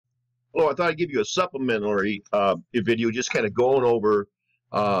Oh, I thought I'd give you a supplementary video, just kind of going over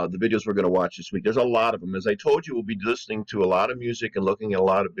the videos we're going to watch this week. There's a lot of them. As I told you, we'll be listening to a lot of music and looking at a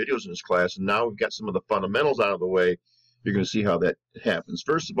lot of videos in this class. And now we've got some of the fundamentals out of the way. You're going to see how that happens.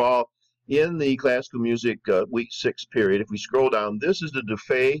 First of all, in the classical music week 6 period, if we scroll down, this is the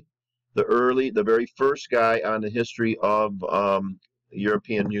Dufay, the very first guy on the history of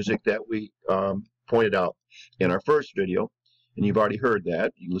European music that we pointed out in our first video. And you've already heard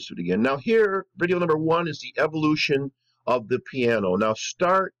that. You can listen to it again. Now here, video number 1 is the evolution of the piano. Now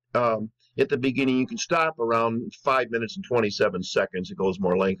start at the beginning. You can stop around 5 minutes and 27 seconds. It goes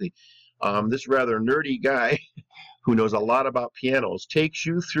more lengthy. This rather nerdy guy who knows a lot about pianos takes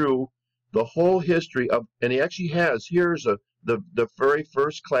you through the whole history of, and he actually has, here's the very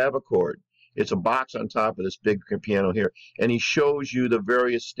first clavichord. It's a box on top of this big piano here, and he shows you the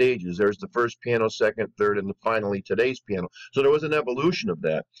various stages. There's the first piano, second, third, and finally today's piano. So there was an evolution of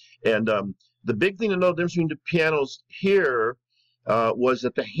that. And the big thing to know, the difference between the pianos here was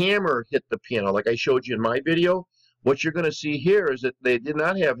that the hammer hit the piano, like I showed you in my video. What you're going to see here is that they did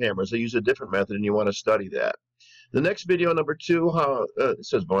not have hammers. They used a different method, and you want to study that. The next video, number 2, how it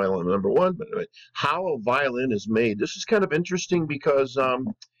says violin number 1, but anyway, how a violin is made. This is kind of interesting because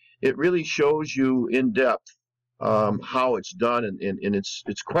it really shows you in depth how it's done, and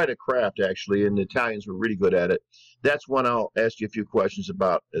it's quite a craft actually, and the Italians were really good at it. That's one I'll ask you a few questions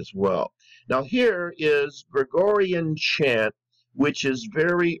about as well. Now here is Gregorian chant, which is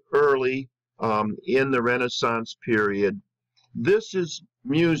very early in the Renaissance period. This is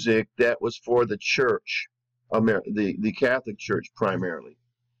music that was for the church, the Catholic Church primarily,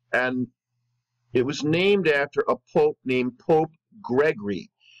 and it was named after a pope named Pope Gregory.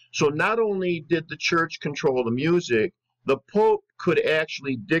 So not only did the church control the music, the Pope could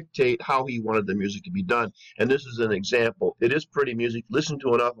actually dictate how he wanted the music to be done. And this is an example. It is pretty music. Listen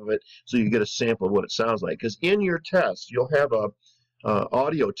to enough of it so you get a sample of what it sounds like. Because in your test, you'll have a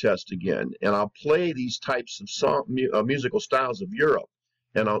audio test again, and I'll play these types of musical styles of Europe,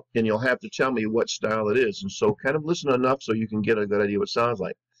 and you'll have to tell me what style it is. And so kind of listen enough so you can get a good idea what it sounds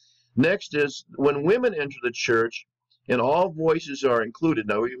like. Next is when women enter the church, and all voices are included.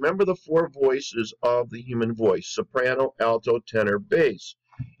 Now remember the 4 voices of the human voice: soprano, alto, tenor, bass.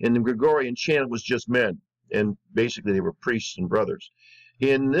 In the Gregorian chant, it was just men, and basically they were priests and brothers.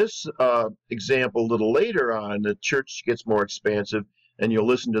 In this example, a little later on, the church gets more expansive, and you'll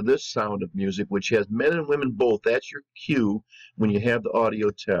listen to this sound of music, which has men and women both. That's your cue when you have the audio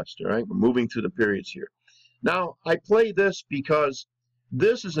test. All right, we're moving through the periods here. Now I play this because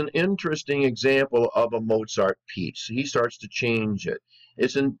this is an interesting example of a Mozart piece. He starts to change it.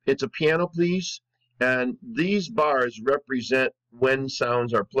 It's a piano piece, and these bars represent when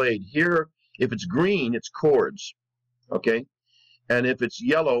sounds are played. Here, if it's green, it's chords, okay? And if it's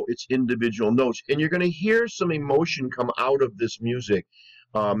yellow, it's individual notes. And you're going to hear some emotion come out of this music.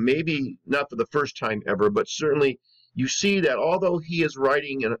 Maybe not for the first time ever, but certainly you see that although he is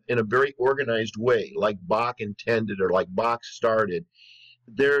writing in a very organized way, like Bach intended or like Bach started,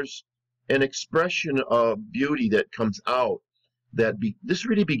 there's an expression of beauty that comes out that this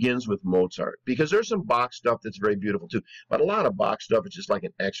really begins with Mozart, because there's some Bach stuff that's very beautiful too, but a lot of Bach stuff is just like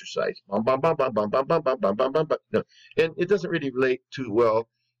an exercise. Bum, bum, bum, bum, bum, bum, bum, bum, bum, bum, bum. No. And it doesn't really relate too well.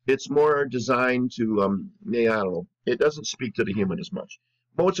 It's more designed to, I don't know, it doesn't speak to the human as much.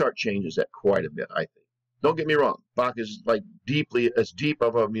 Mozart changes that quite a bit, I think. Don't get me wrong. Bach is like as deep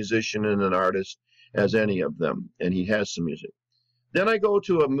of a musician and an artist as any of them, and he has some music. Then I go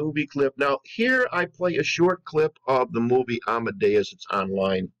to a movie clip. Now, here I play a short clip of the movie Amadeus. It's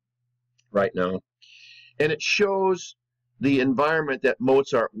online right now. And it shows the environment that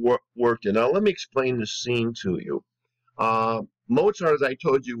Mozart worked in. Now, let me explain the scene to you. Mozart, as I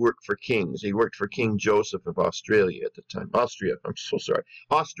told you, worked for kings. He worked for King Joseph of Australia at the time. Austria, I'm so sorry.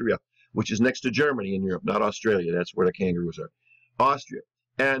 Austria, which is next to Germany in Europe, not Australia. That's where the kangaroos are. Austria.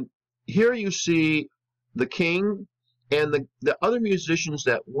 And here you see the king and the other musicians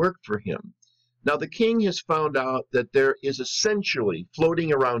that work for him. Now, the king has found out that there is essentially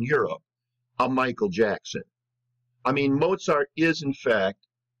floating around Europe a Michael Jackson. I mean, Mozart is, in fact,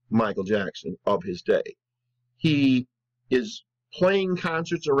 Michael Jackson of his day. He is playing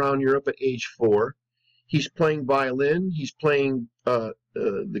concerts around Europe at age 4. He's playing violin. He's playing the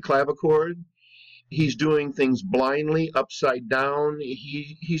clavichord. He's doing things blindly, upside down.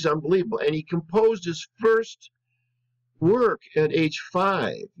 He's unbelievable. And he composed his first work at age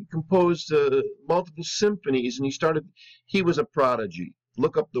 5. He composed multiple symphonies, and he was a prodigy.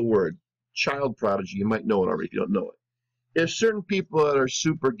 Look up the word, child prodigy. You might know it already if you don't know it. There's certain people that are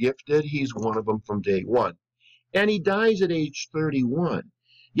super gifted. He's one of them from day one. And he dies at age 31.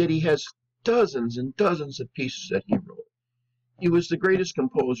 Yet he has dozens and dozens of pieces that he wrote. He was the greatest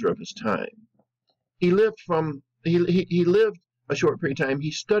composer of his time. He lived a short period of time.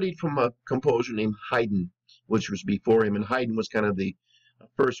 He studied from a composer named Haydn, which was before him, and Haydn was kind of the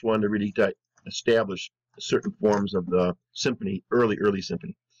first one to really establish certain forms of the symphony, early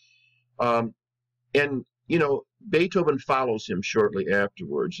symphony. And you know, Beethoven follows him shortly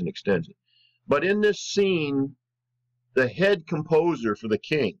afterwards and extends it. But in this scene, the head composer for the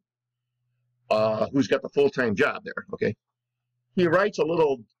king, who's got the full-time job there, okay, he writes a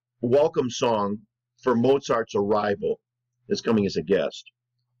little welcome song for Mozart's arrival, as coming as a guest.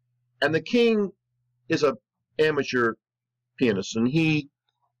 And the king is an amateur pianist, and he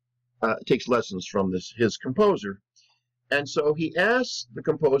takes lessons from his composer. And so he asks the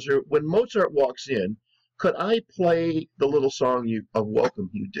composer, when Mozart walks in, could I play the little song of welcome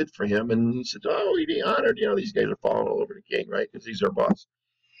you did for him? And he said, oh, he'd be honored. You know, these guys are falling all over the king, right? Because he's our boss.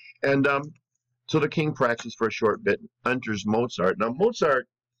 And so the king practices for a short bit, enters Mozart. Now, Mozart,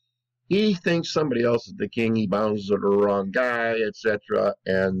 he thinks somebody else is the king. He bounces to the wrong guy, etc.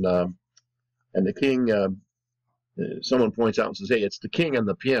 And the king, someone points out and says, hey, it's the king on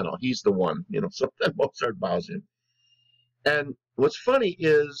the piano. He's the one, you know. So then Mozart bows in. And what's funny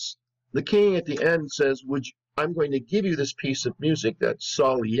is the king at the end says, I'm going to give you this piece of music that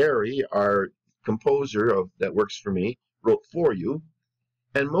Salieri, our composer that works for me, wrote for you.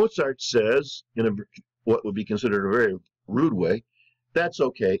 And Mozart says, in what would be considered a very rude way, that's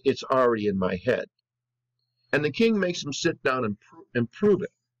okay, it's already in my head. And the king makes him sit down and prove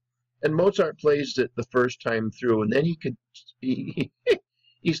it. And Mozart plays it the first time through, and then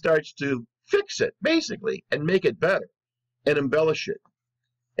he starts to fix it, basically, and make it better and embellish it.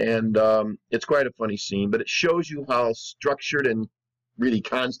 And it's quite a funny scene, but it shows you how structured and really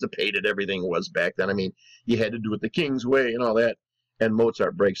constipated everything was back then. I mean, you had to do it the king's way and all that, and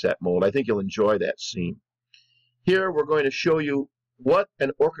Mozart breaks that mold. I think you'll enjoy that scene. Here we're going to show you what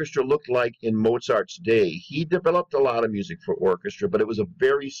an orchestra looked like in Mozart's day. He developed a lot of music for orchestra, but it was a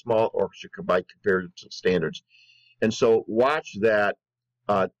very small orchestra by comparative standards. And so watch that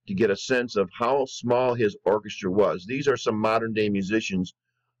to get a sense of how small his orchestra was. These are some modern-day musicians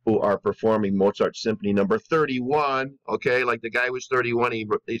who are performing Mozart Symphony number 31, okay? Like the guy was 31,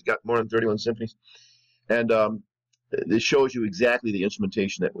 he's got more than 31 symphonies. And this shows you exactly the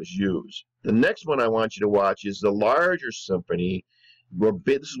instrumentation that was used. The next one I want you to watch is the larger symphony.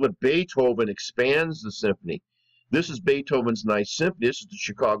 This is what Beethoven expands the symphony. This is Beethoven's Ninth Symphony. This is the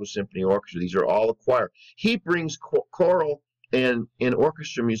Chicago Symphony Orchestra. These are all a choir. He brings choral and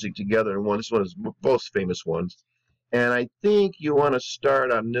orchestra music together in one. This one is both famous ones. And I think you want to start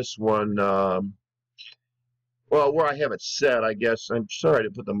on this one, well, where I have it set, I guess. I'm sorry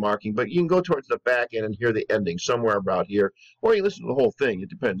to put the marking, but you can go towards the back end and hear the ending somewhere about here. Or you listen to the whole thing. It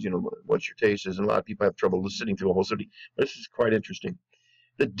depends, you know, what your taste is. And a lot of people have trouble listening through a whole symphony. But this is quite interesting.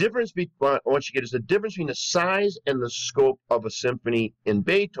 The difference once you get is the difference between the size and the scope of a symphony in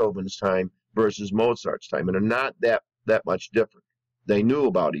Beethoven's time versus Mozart's time. And they're not that much different. They knew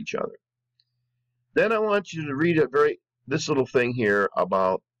about each other. Then I want you to read this little thing here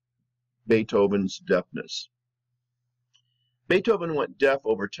about Beethoven's deafness. Beethoven went deaf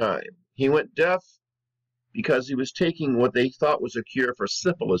over time. He went deaf because he was taking what they thought was a cure for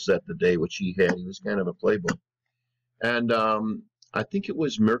syphilis at the day, which he had. He was kind of a playboy. And I think it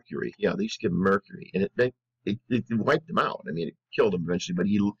was mercury. Yeah, they used to give him mercury. And it wiped him out. I mean, it killed him eventually. But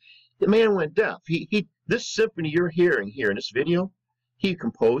the man went deaf. This symphony you're hearing here in this video, he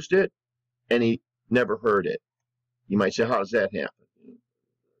composed it, and he never heard it. You might say, how does that happen?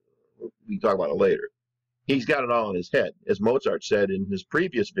 We can talk about it later. He's got it all in his head. As Mozart said in his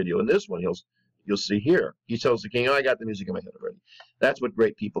previous video, in this one, you'll see here. He tells the king, oh, I got the music in my head already. That's what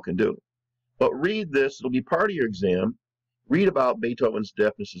great people can do. But read this. It'll be part of your exam. Read about Beethoven's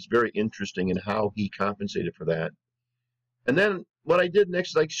deafness. It's very interesting in how he compensated for that. And then what I did next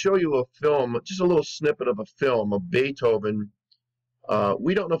is I show you a film, just a little snippet of a film of Beethoven.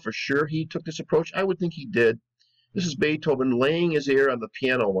 We don't know for sure he took this approach. I would think he did. This is Beethoven laying his ear on the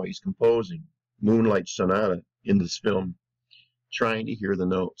piano while he's composing Moonlight Sonata in this film, trying to hear the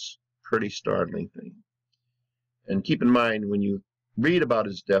notes. Pretty startling thing. And keep in mind, when you read about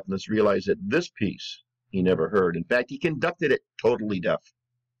his deafness, realize that this piece he never heard. In fact, he conducted it totally deaf.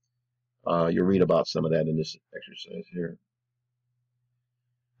 You'll read about some of that in this exercise here.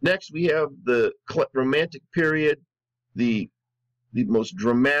 Next, we have the Romantic period, the most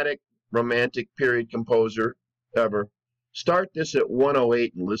dramatic Romantic period composer ever. Start this at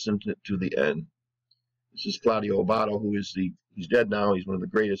 108 and listen to the end. This is Claudio Abbado, who is he's dead now. He's one of the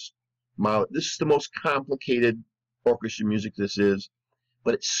greatest. This is the most complicated orchestra music this is.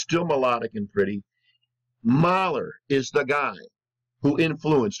 but it's still melodic and pretty. Mahler is the guy who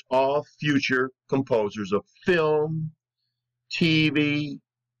influenced all future composers of film, TV,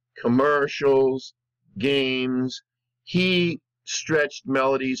 commercials, games. He stretched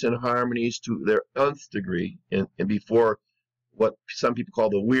melodies and harmonies to their nth degree, and before what some people call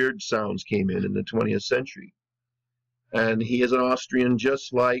the weird sounds came in the 20th century. And he is an Austrian,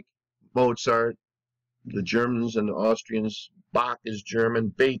 just like Mozart. The Germans and the Austrians, Bach is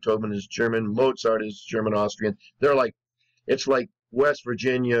German, Beethoven is German, Mozart is German-Austrian. They're like, it's like West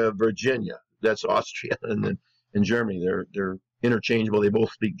Virginia, Virginia. That's Austria, and then in Germany, they're interchangeable. They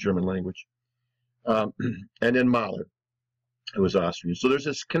both speak German language. And then Mahler, who was Austrian. So there's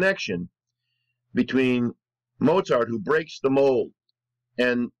this connection between Mozart, who breaks the mold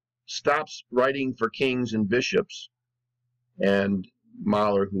and stops writing for kings and bishops, and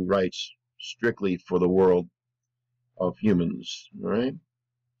Mahler, who writes strictly for the world of humans, right?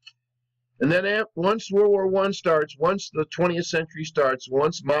 And then once World War I starts, once the 20th century starts,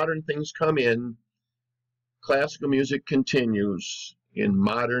 once modern things come in, classical music continues in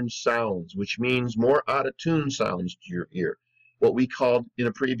modern sounds, which means more out-of-tune sounds to your ear. What we called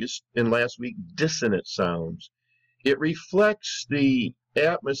in last week, dissonant sounds. It reflects the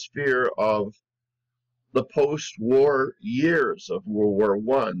atmosphere of the post-war years of World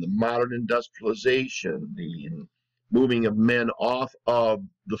War I, the modern industrialization, the moving of men off of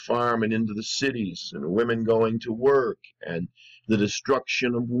the farm and into the cities, and women going to work, and the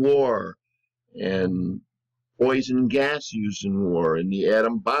destruction of war, and poison gas used in war, and the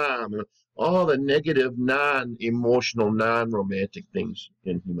atom bomb, and all the negative, non-emotional, non-romantic things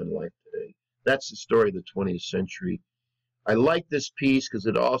in human life today. That's the story of the 20th century. I like this piece because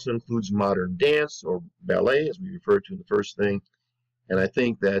it also includes modern dance, or ballet, as we referred to in the first thing. And I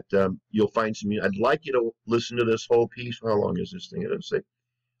think that you'll find some. I'd like you to listen to this whole piece. How long is this thing? It'll say.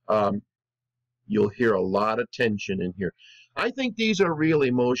 You'll hear a lot of tension in here. I think these are real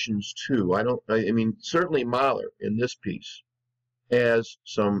emotions too. I mean, certainly Mahler in this piece has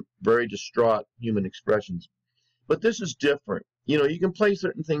some very distraught human expressions, but this is different. You know, you can play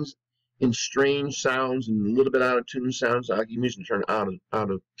certain things in strange sounds and a little bit out of tune sounds. You can turn out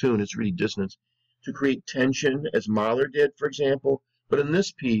of tune. It's really dissonance to create tension, as Mahler did, for example. But in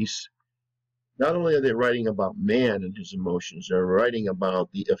this piece, not only are they writing about man and his emotions, they're writing about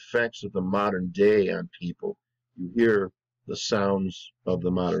the effects of the modern day on people. You hear the sounds of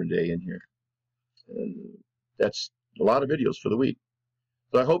the modern day in here. And that's a lot of videos for the week.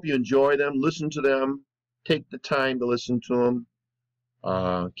 So I hope you enjoy them, listen to them, take the time to listen to them.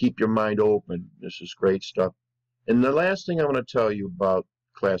 Keep your mind open. This is great stuff. And the last thing I want to tell you about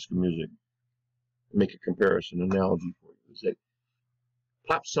classical music, make a comparison, analogy for you, is that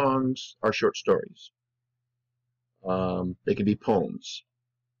pop songs are short stories. They can be poems.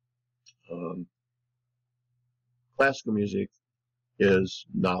 Classical music is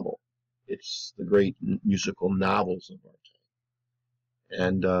novel. It's the great musical novels of our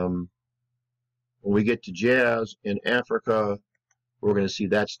time. And when we get to jazz in Africa, we're going to see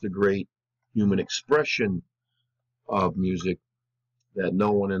that's the great human expression of music that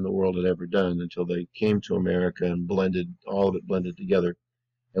no one in the world had ever done until they came to America and blended, all of it blended together.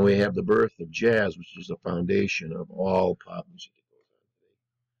 And we have the birth of jazz, which is the foundation of all pop music that goes on today,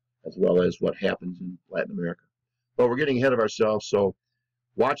 as well as what happens in Latin America. But we're getting ahead of ourselves, so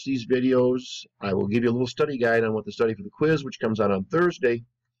watch these videos. I will give you a little study guide on what to study for the quiz, which comes out on Thursday,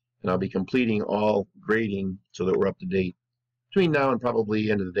 and I'll be completing all grading so that we're up to date between now and probably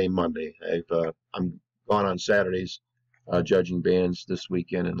end of the day Monday. I'm gone on Saturdays judging bands this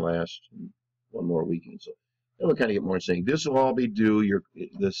weekend and last, and one more weekend. So then we'll kind of get more saying. This will all be due.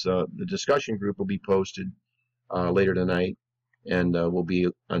 The discussion group will be posted later tonight, and we'll be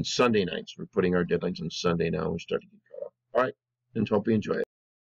on Sunday nights. We're putting our deadlines on Sunday now. We start to get caught up. All right, and hope you enjoy it.